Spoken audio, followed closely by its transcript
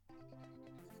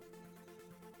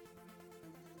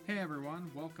Hey everyone,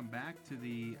 welcome back to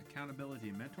the Accountability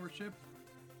and Mentorship.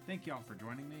 Thank you all for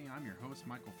joining me. I'm your host,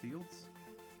 Michael Fields.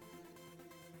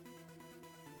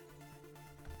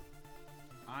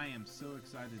 I am so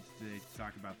excited today to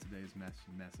talk about today's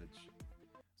message.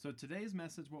 So today's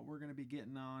message, what we're going to be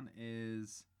getting on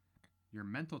is your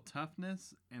mental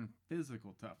toughness and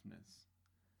physical toughness.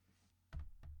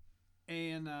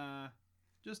 And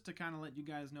just to kind of let you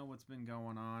guys know what's been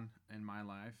going on in my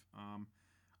life,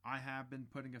 I have been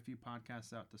putting a few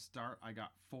podcasts out to start. I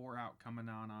got 4 out coming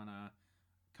out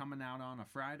on a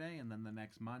Friday, and then the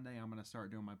next Monday I'm going to start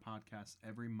doing my podcasts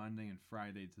every Monday and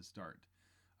Friday to start.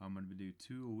 I'm going to do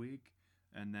 2 a week,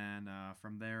 and then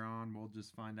from there on we'll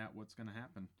just find out what's going to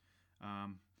happen.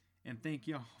 And thank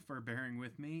you all for bearing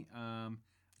with me.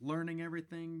 Learning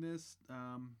everything this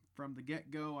from the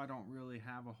get-go. I don't really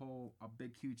have a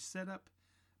big huge setup,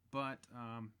 but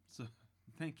so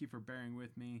thank you for bearing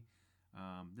with me.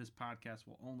 This podcast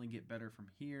will only get better from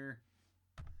here.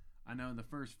 I know the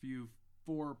first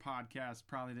 4 podcasts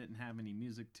probably didn't have any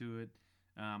music to it.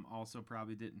 Also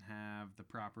probably didn't have the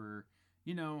proper,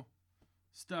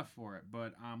 stuff for it.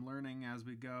 But I'm learning as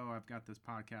we go. I've got this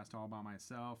podcast all by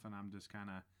myself, and I'm just kind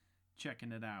of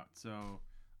checking it out. So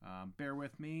bear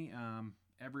with me.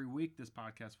 Every week this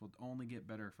podcast will only get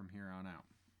better from here on out.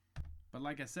 But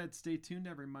like I said, stay tuned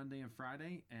every Monday and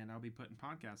Friday, and I'll be putting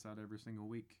podcasts out every single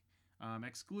week.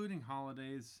 Excluding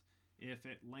holidays. If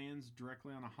it lands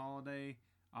directly on a holiday,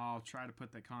 I'll try to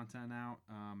put the content out.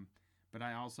 But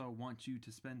I also want you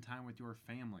to spend time with your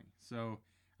family. So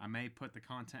I may put the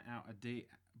content out a day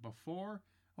before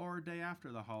or a day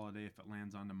after the holiday if it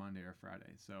lands on a Monday or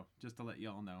Friday. So just to let you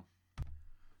all know.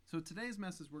 So today's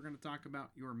message, we're going to talk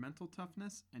about your mental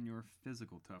toughness and your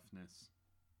physical toughness.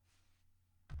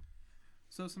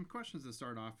 So some questions to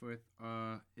start off with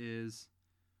is,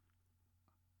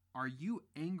 are you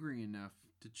angry enough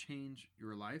to change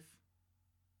your life?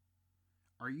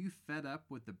 Are you fed up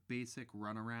with the basic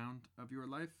runaround of your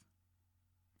life?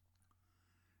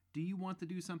 Do you want to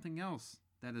do something else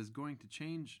that is going to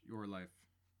change your life?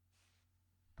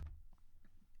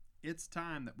 It's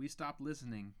time that we stop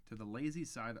listening to the lazy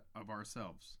side of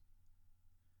ourselves.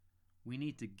 We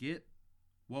need to get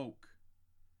woke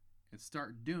and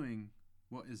start doing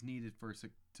what is needed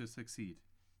to succeed.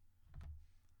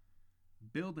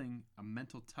 Building a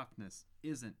mental toughness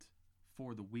isn't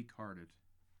for the weak-hearted.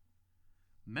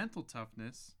 Mental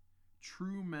toughness,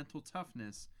 true mental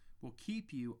toughness, will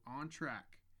keep you on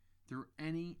track through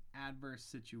any adverse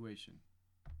situation.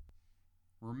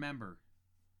 Remember,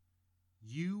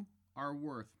 you are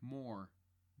worth more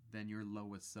than your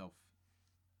lowest self.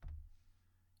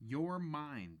 Your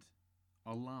mind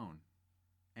alone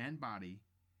and body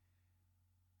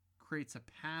creates a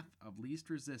path of least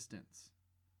resistance,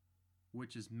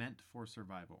 which is meant for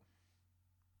survival.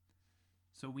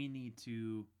 So we need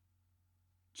to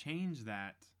change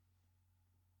that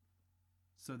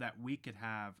so that we could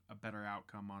have a better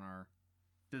outcome on our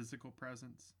physical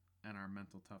presence and our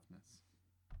mental toughness.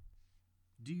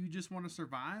 Do you just want to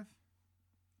survive,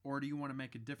 or do you want to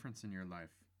make a difference in your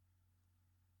life?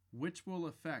 Which will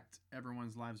affect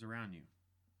everyone's lives around you?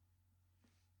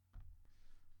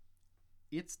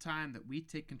 It's time that we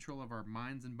take control of our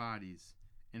minds and bodies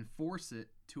and force it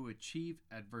to achieve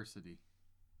adversity.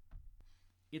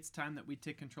 It's time that we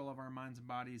take control of our minds and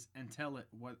bodies and tell it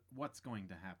what's going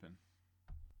to happen.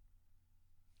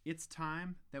 It's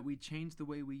time that we change the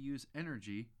way we use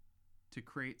energy to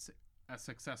create a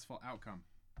successful outcome.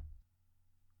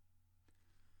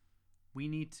 We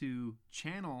need to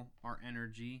channel our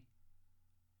energy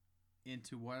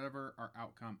into whatever our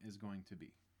outcome is going to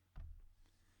be.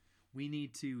 We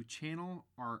need to channel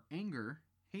our anger,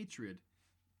 hatred,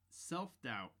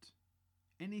 self-doubt,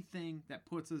 anything that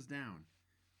puts us down.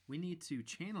 We need to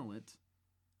channel it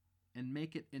and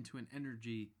make it into an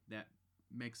energy that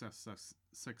makes us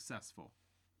successful.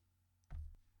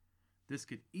 This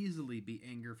could easily be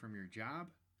anger from your job.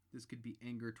 This could be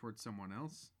anger towards someone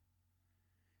else.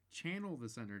 Channel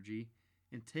this energy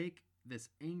and take this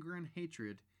anger and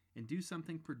hatred and do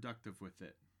something productive with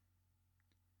it.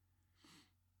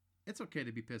 It's okay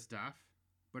to be pissed off,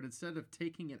 but instead of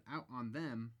taking it out on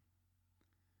them,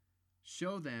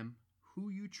 show them who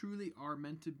you truly are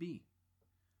meant to be.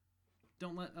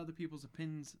 Don't let other people's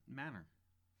opinions matter.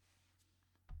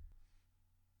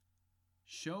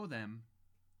 Show them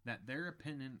that their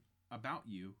opinion about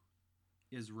you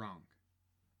is wrong.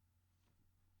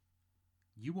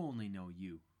 You only know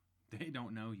you. They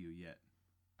don't know you yet.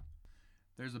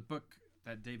 There's a book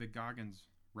that David Goggins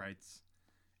writes,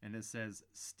 and it says,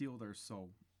 "Steal their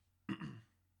soul."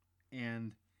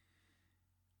 And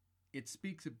it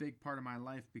speaks a big part of my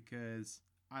life because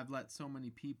I've let so many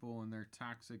people and their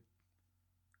toxic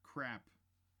crap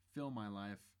fill my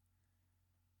life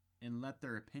and let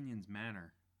their opinions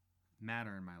matter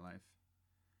in my life.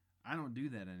 I don't do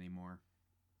that anymore.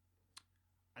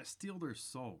 I steal their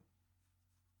soul.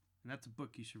 And that's a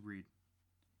book you should read.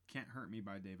 Can't Hurt Me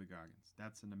by David Goggins.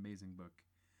 That's an amazing book.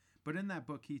 But in that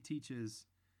book, he teaches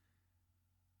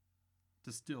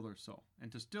to steal their soul.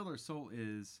 And to steal their soul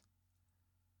is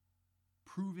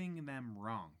proving them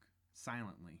wrong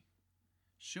silently.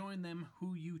 Showing them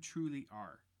who you truly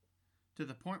are. To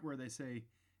the point where they say,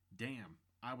 damn,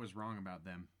 I was wrong about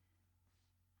them.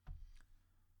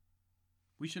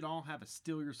 We should all have a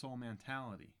steal your soul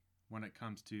mentality when it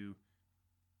comes to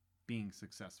being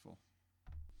successful.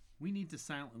 We need to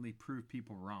silently prove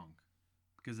people wrong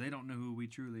because they don't know who we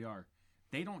truly are.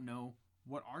 They don't know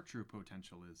what our true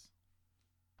potential is.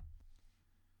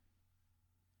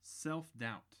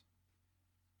 Self-doubt.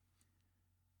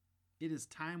 It is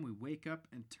time we wake up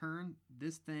and turn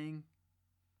this thing,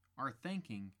 our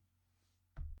thinking,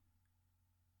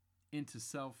 into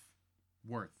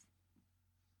self-worth.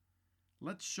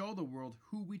 Let's show the world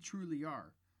who we truly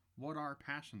are, what our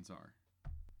passions are.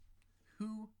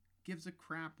 Who gives a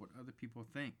crap what other people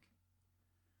think?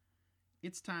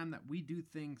 It's time that we do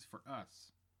things for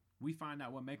us. We find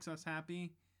out what makes us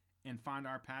happy and find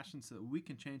our passion so that we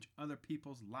can change other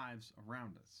people's lives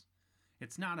around us.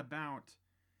 It's not about,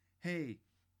 hey,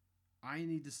 I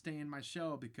need to stay in my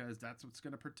shell because that's what's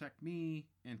going to protect me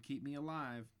and keep me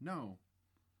alive. No.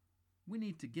 We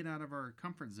need to get out of our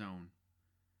comfort zone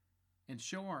and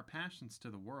show our passions to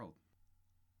the world.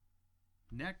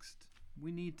 Next,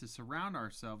 we need to surround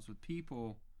ourselves with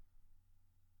people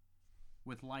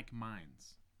with like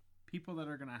minds. People that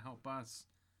are going to help us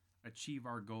achieve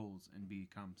our goals and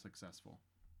become successful.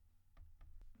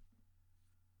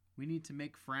 We need to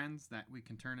make friends that we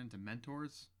can turn into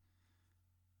mentors.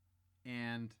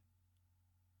 And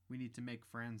we need to make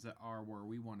friends that are where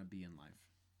we want to be in life.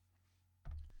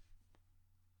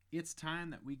 It's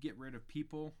time that we get rid of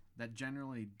people that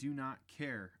generally do not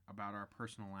care about our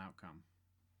personal outcome.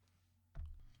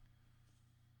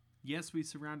 Yes, we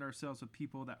surround ourselves with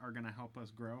people that are going to help us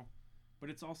grow,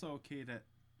 but it's also okay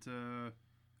to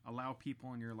allow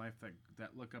people in your life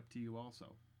that look up to you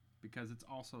also, because it's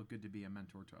also good to be a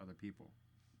mentor to other people.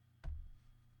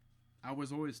 I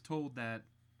was always told that,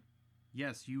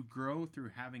 yes, you grow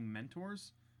through having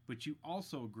mentors, but you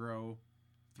also grow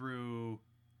through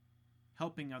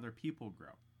helping other people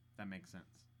grow. That makes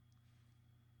sense.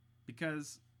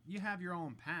 Because you have your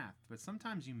own path, but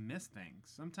sometimes you miss things.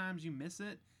 Sometimes you miss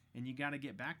it, and you got to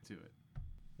get back to it.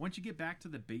 Once you get back to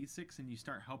the basics and you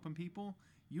start helping people,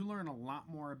 you learn a lot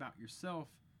more about yourself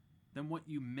than what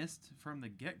you missed from the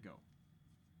get-go.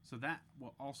 So that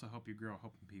will also help you grow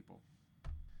helping people.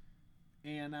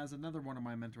 And as another one of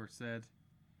my mentors said,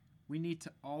 we need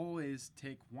to always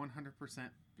take 100%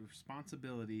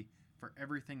 responsibility for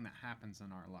everything that happens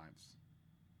in our lives.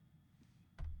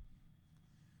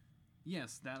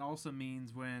 Yes, that also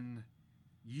means when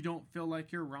you don't feel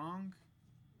like you're wrong,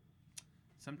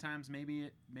 sometimes maybe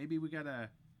we gotta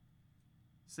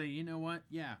say, you know what,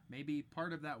 yeah, maybe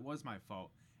part of that was my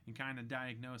fault, and kind of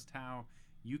diagnosed how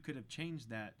you could have changed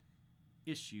that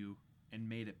issue and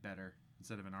made it better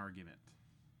instead of an argument.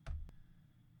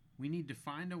 We need to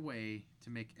find a way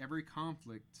to make every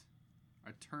conflict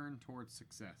a turn towards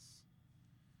success.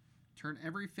 Turn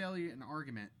every failure and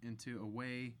argument into a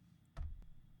way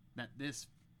that this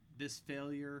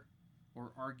failure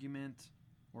or argument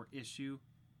or issue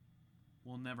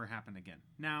will never happen again.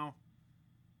 Now,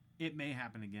 it may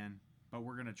happen again, but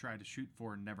we're going to try to shoot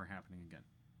for never happening again.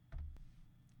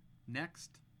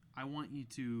 Next, I want you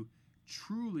to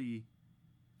truly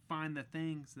find the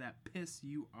things that piss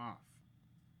you off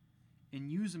and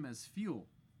use them as fuel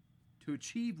to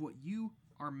achieve what you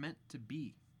are meant to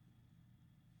be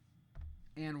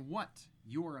and what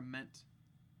you're meant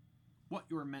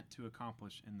to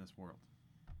accomplish in this world.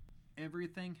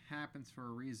 Everything happens for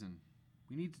a reason.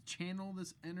 We need to channel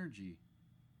this energy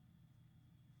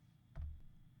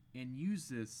and use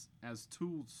this as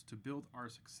tools to build our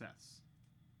success.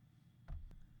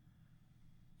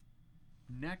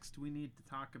 Next, we need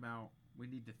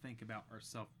to think about our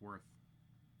self-worth.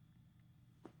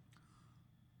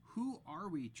 Who are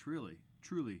we truly?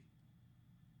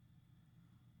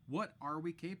 What are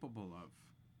we capable of?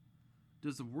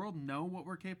 Does the world know what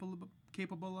we're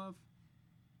capable of?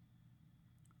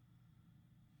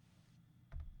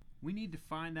 We need to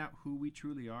find out who we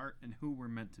truly are and who we're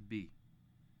meant to be.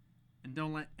 And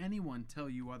don't let anyone tell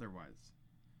you otherwise.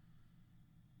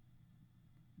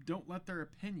 Don't let their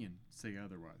opinion say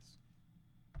otherwise.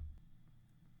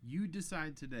 You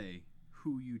decide today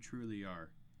who you truly are.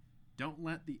 Don't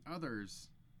let the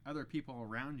other people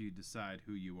around you decide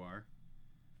who you are.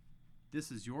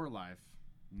 This is your life,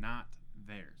 not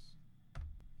theirs.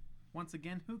 Once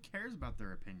again, who cares about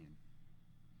their opinion?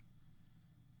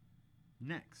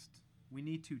 Next, we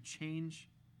need to change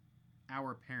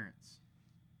our appearance.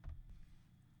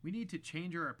 We need to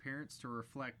change our appearance to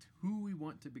reflect who we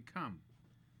want to become,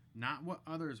 not what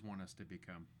others want us to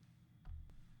become.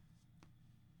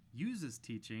 Use this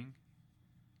teaching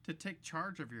to take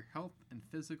charge of your health and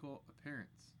physical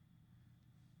appearance.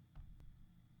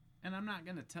 And I'm not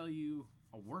going to tell you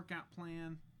a workout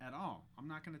plan at all. I'm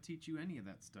not going to teach you any of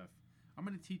that stuff. I'm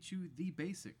going to teach you the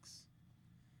basics.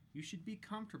 You should be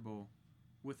comfortable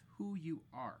with who you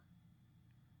are.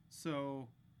 So,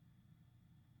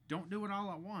 don't do it all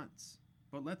at once,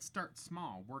 but let's start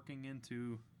small, working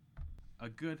into a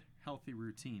good, healthy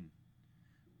routine.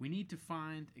 We need to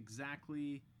find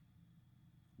exactly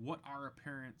what our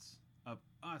appearance of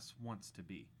us wants to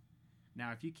be.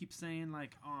 Now, if you keep saying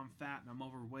like, oh, I'm fat and I'm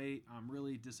overweight, I'm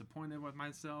really disappointed with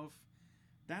myself,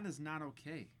 that is not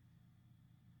okay.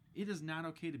 It is not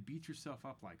okay to beat yourself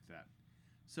up like that.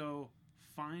 So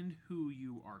find who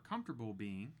you are comfortable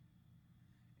being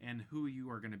and who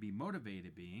you are going to be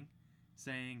motivated being,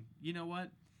 saying, you know what,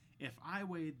 if I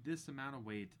weighed this amount of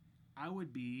weight, I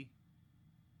would be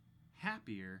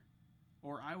happier,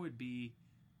 or I would be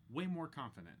way more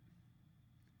confident.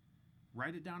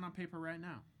 Write it down on paper right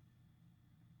now.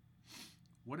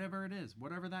 Whatever it is,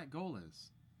 whatever that goal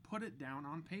is, put it down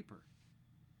on paper.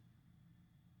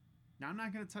 Now, I'm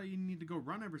not going to tell you need to go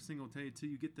run every single day until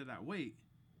you get to that weight,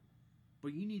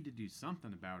 but you need to do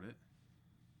something about it.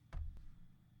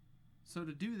 So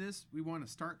to do this, we want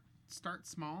to start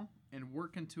small and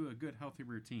work into a good, healthy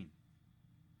routine.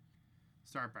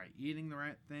 Start by eating the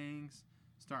right things.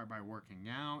 Start by working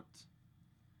out.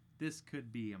 This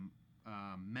could be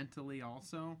mentally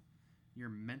also. You're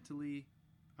mentally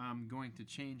going to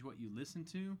change what you listen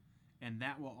to, and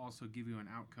that will also give you an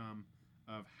outcome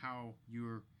of how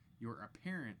your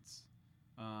appearance,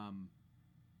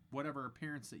 whatever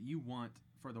appearance that you want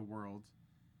for the world,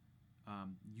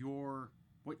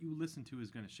 what you listen to is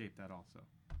going to shape that also.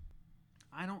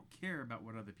 I don't care about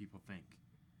what other people think.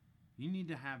 You need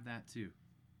to have that too.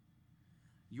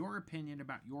 Your opinion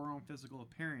about your own physical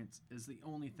appearance is the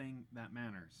only thing that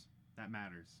matters.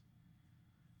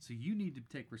 So you need to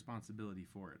take responsibility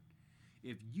for it.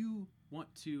 If you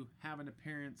want to have an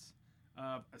appearance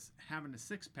of having a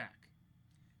six-pack,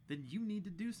 then you need to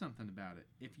do something about it.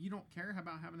 If you don't care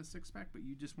about having a six-pack, but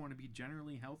you just want to be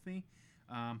generally healthy,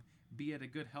 be at a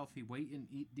good healthy weight and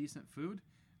eat decent food,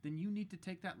 then you need to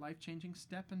take that life-changing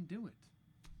step and do it.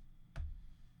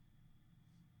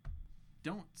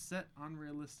 Don't set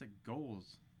unrealistic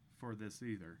goals for this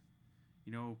either.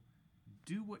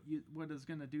 Do what is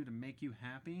going to do to make you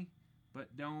happy,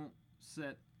 but don't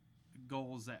set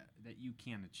goals that you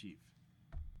can't achieve.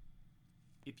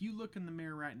 If you look in the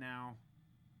mirror right now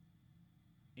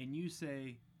and you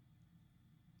say,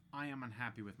 I am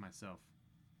unhappy with myself,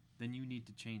 then you need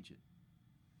to change it.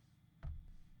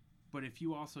 But if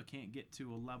you also can't get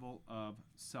to a level of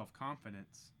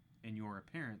self-confidence in your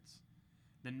appearance,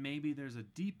 then maybe there's a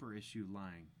deeper issue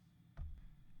lying.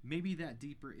 Maybe that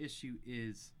deeper issue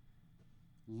is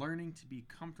learning to be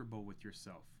comfortable with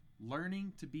yourself,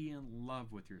 learning to be in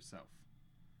love with yourself.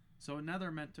 So another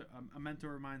a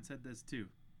mentor of mine said this too.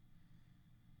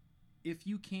 If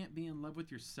you can't be in love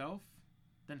with yourself,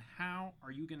 then how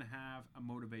are you going to have a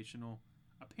motivational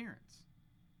appearance?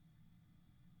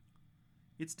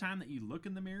 It's time that you look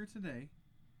in the mirror today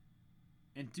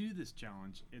and do this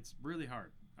challenge. It's really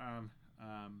hard.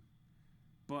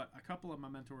 But a couple of my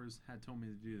mentors had told me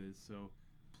to do this, so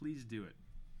please do it.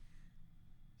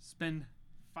 Spend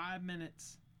 5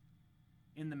 minutes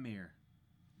in the mirror.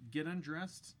 Get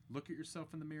undressed, look at yourself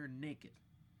in the mirror naked,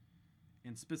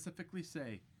 and specifically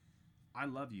say, I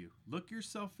love you. Look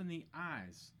yourself in the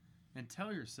eyes and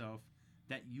tell yourself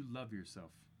that you love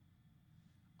yourself.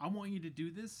 I want you to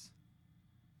do this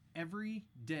every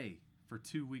day for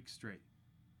 2 weeks straight.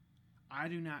 I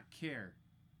do not care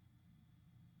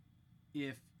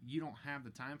if you don't have the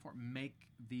time for it. Make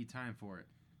the time for it.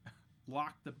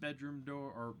 Lock the bedroom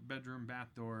door or bedroom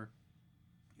bath door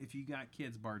if you got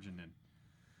kids barging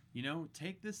in.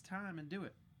 Take this time and do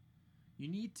it. You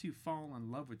need to fall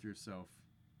in love with yourself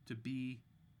to be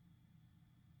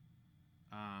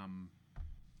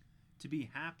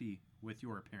happy with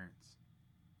your appearance.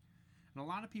 And a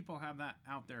lot of people have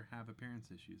appearance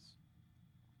issues.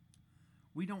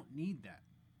 We don't need that.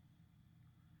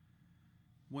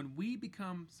 When we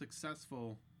become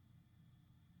successful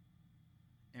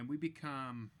and we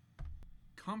become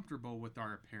comfortable with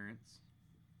our appearance,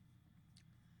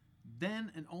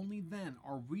 then and only then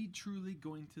are we truly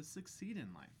going to succeed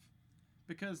in life.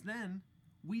 Because then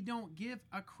we don't give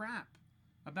a crap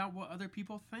about what other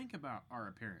people think about our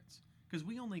appearance. Because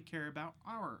we only care about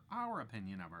our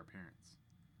opinion of our appearance.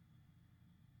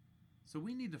 So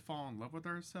we need to fall in love with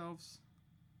ourselves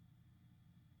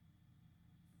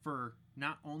for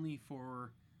not only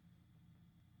for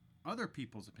other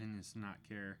people's opinions to not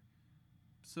care,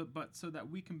 but so that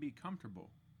we can be comfortable.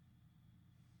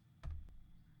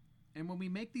 And when we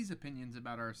make these opinions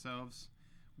about ourselves,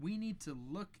 we need to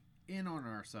look in on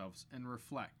ourselves and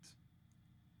reflect.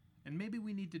 And maybe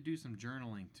we need to do some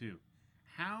journaling too.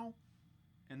 How?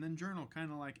 And then journal,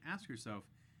 kind of like ask yourself,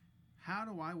 how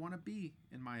do I want to be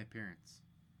in my appearance?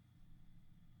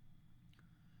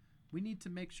 We need to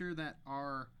make sure that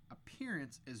our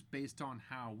appearance is based on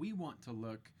how we want to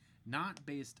look, not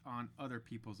based on other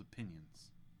people's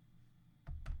opinions.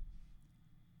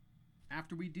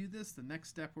 After we do this, the next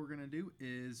step we're going to do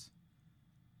is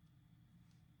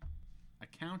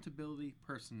accountability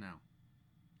personnel.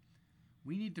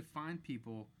 We need to find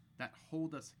people that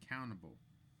hold us accountable.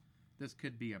 This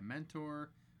could be a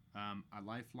mentor, a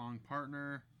lifelong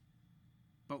partner,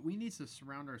 but we need to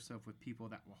surround ourselves with people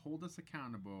that will hold us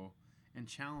accountable and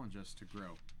challenge us to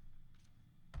grow.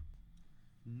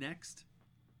 Next,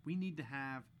 we need to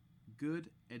have good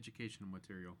educational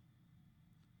material.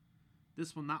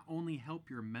 This will not only help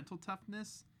your mental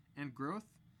toughness and growth,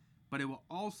 but it will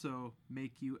also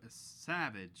make you a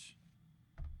savage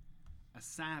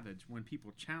when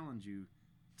people challenge you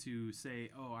to say,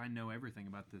 oh, I know everything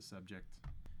about this subject.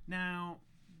 Now,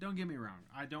 don't get me wrong.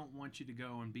 I don't want you to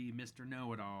go and be Mr.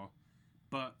 Know-It-All.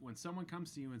 But when someone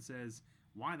comes to you and says,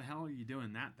 why the hell are you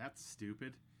doing that? That's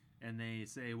stupid. And they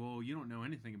say, well, you don't know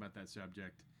anything about that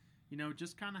subject.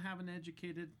 Just kind of have an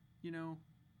educated,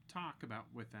 talk about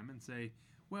with them and say,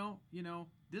 well,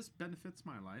 this benefits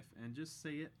my life, and just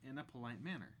say it in a polite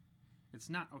manner. It's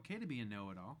not okay to be a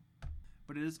know-it-all,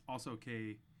 but it is also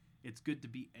okay. It's good to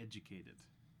be educated.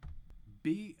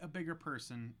 Be a bigger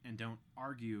person and don't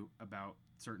argue about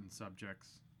certain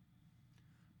subjects,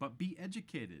 but be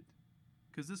educated,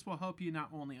 because this will help you not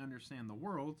only understand the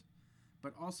world,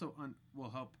 but also will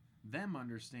help them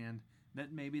understand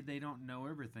that maybe they don't know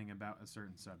everything about a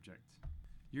certain subject.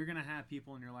 You're going to have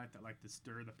people in your life that like to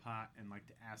stir the pot and like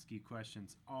to ask you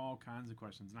questions, all kinds of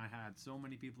questions. And I had so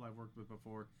many people I've worked with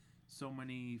before, so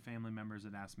many family members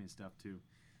that asked me stuff too.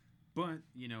 But,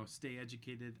 stay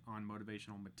educated on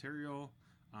motivational material,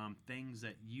 things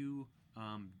that you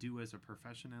do as a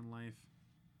profession in life.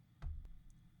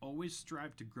 Always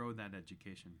strive to grow that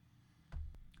education.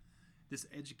 This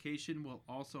education will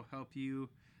also help you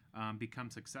become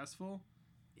successful,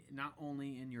 not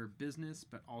only in your business,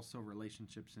 but also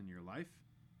relationships in your life.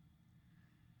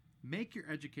 Make your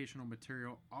educational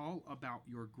material all about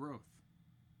your growth.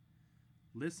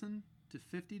 Listen to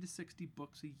 50 to 60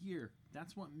 books a year.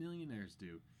 That's what millionaires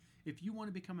do. If you want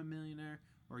to become a millionaire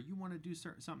or you want to do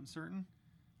something certain,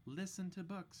 listen to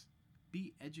books.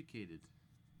 Be educated.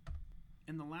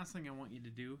 And the last thing I want you to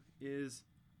do is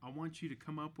I want you to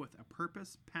come up with a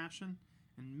purpose, passion,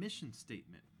 and mission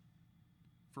statement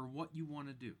for what you want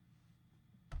to do.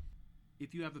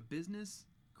 If you have a business,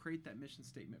 create that mission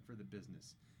statement for the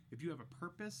business. If you have a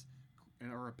purpose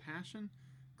or a passion,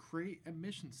 create a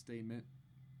mission statement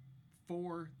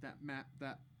for that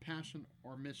passion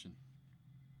or mission.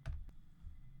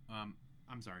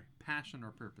 Passion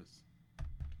or purpose.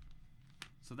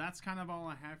 So that's kind of all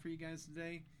I have for you guys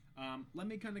today. Let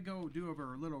me kind of do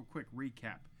over a little quick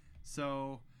recap.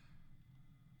 So,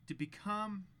 to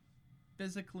become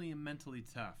physically and mentally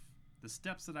tough, the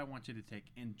steps that I want you to take,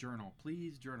 and journal.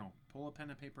 Please journal. Pull a pen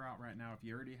and paper out right now if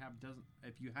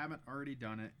you haven't already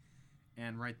done it,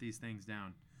 and write these things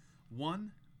down.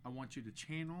 1, I want you to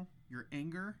channel your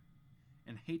anger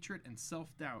and hatred and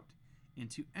self-doubt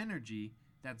into energy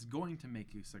that's going to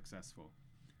make you successful.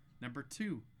 Number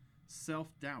 2,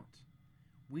 self-doubt.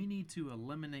 We need to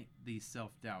eliminate the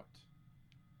self-doubt.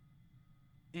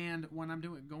 And when I'm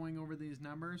going over these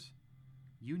numbers,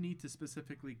 you need to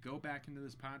specifically go back into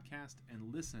this podcast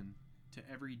and listen to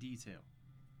every detail.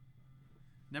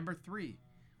 Number 3,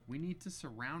 we need to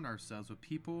surround ourselves with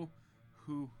people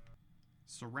who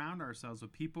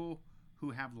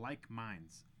have like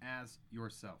minds as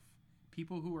yourself.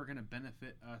 People who are going to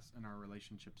benefit us in our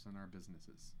relationships and our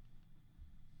businesses.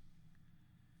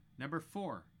 Number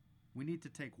 4, we need to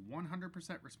take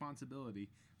 100% responsibility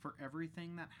for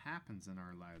everything that happens in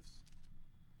our lives.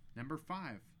 Number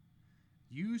 5,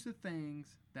 use the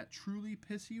things that truly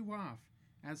piss you off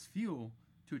as fuel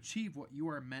to achieve what you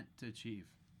are meant to achieve.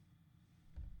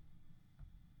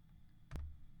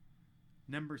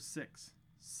 Number 6,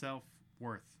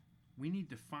 self-worth. We need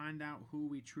to find out who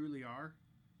we truly are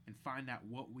and find out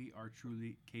what we are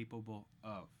truly capable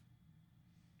of.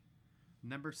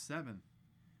 Number 7,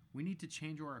 we need to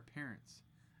change our appearance.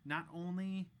 Not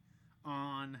only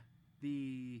on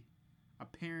the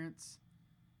appearance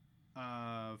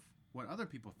of what other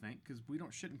people think, because we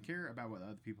shouldn't care about what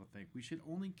other people think. We should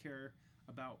only care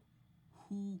about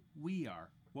who we are,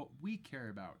 what we care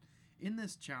about. In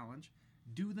this challenge,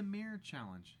 do the mirror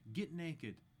challenge. Get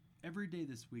naked every day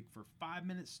this week for 5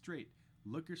 minutes straight.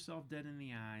 Look yourself dead in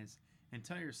the eyes and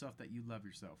tell yourself that you love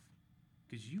yourself,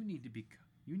 because you need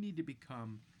to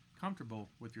become comfortable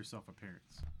with your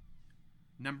self-appearance.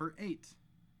 Number 8,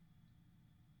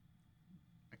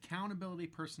 accountability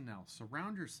personnel.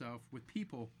 Surround yourself with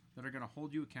people that are going to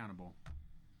hold you accountable.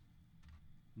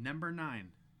 Number 9,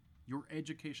 your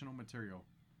educational material.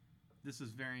 This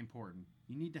is very important.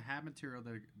 You need to have material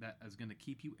that is going to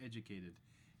keep you educated.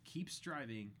 Keep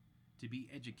striving to be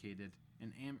educated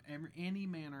in any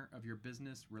manner of your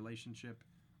business, relationship,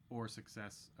 or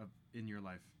success in your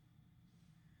life.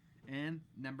 And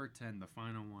number 10, the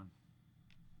final one.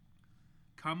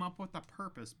 Come up with a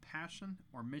purpose, passion,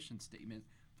 or mission statement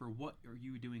for what are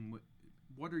you doing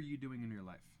in your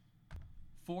life.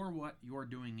 For what you're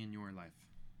doing in your life.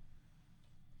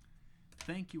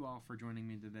 Thank you all for joining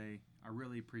me today. I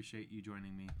really appreciate you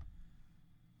joining me.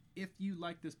 If you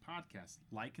like this podcast,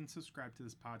 like and subscribe to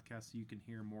this podcast so you can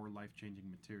hear more life-changing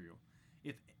material.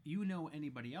 If you know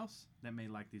anybody else that may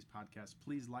like these podcasts,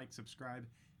 please like, subscribe,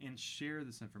 and share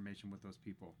this information with those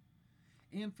people.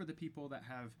 And for the people that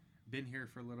have been here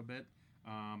for a little bit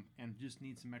and just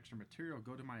need some extra material,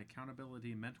 go to my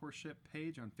accountability mentorship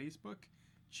page on Facebook.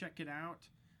 Check it out.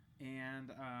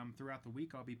 And throughout the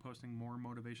week, I'll be posting more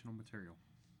motivational material.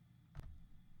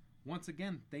 Once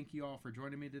again, thank you all for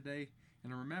joining me today.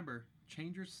 And remember,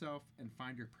 change yourself and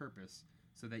find your purpose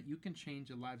so that you can change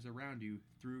the lives around you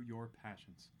through your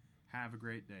passions. Have a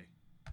great day.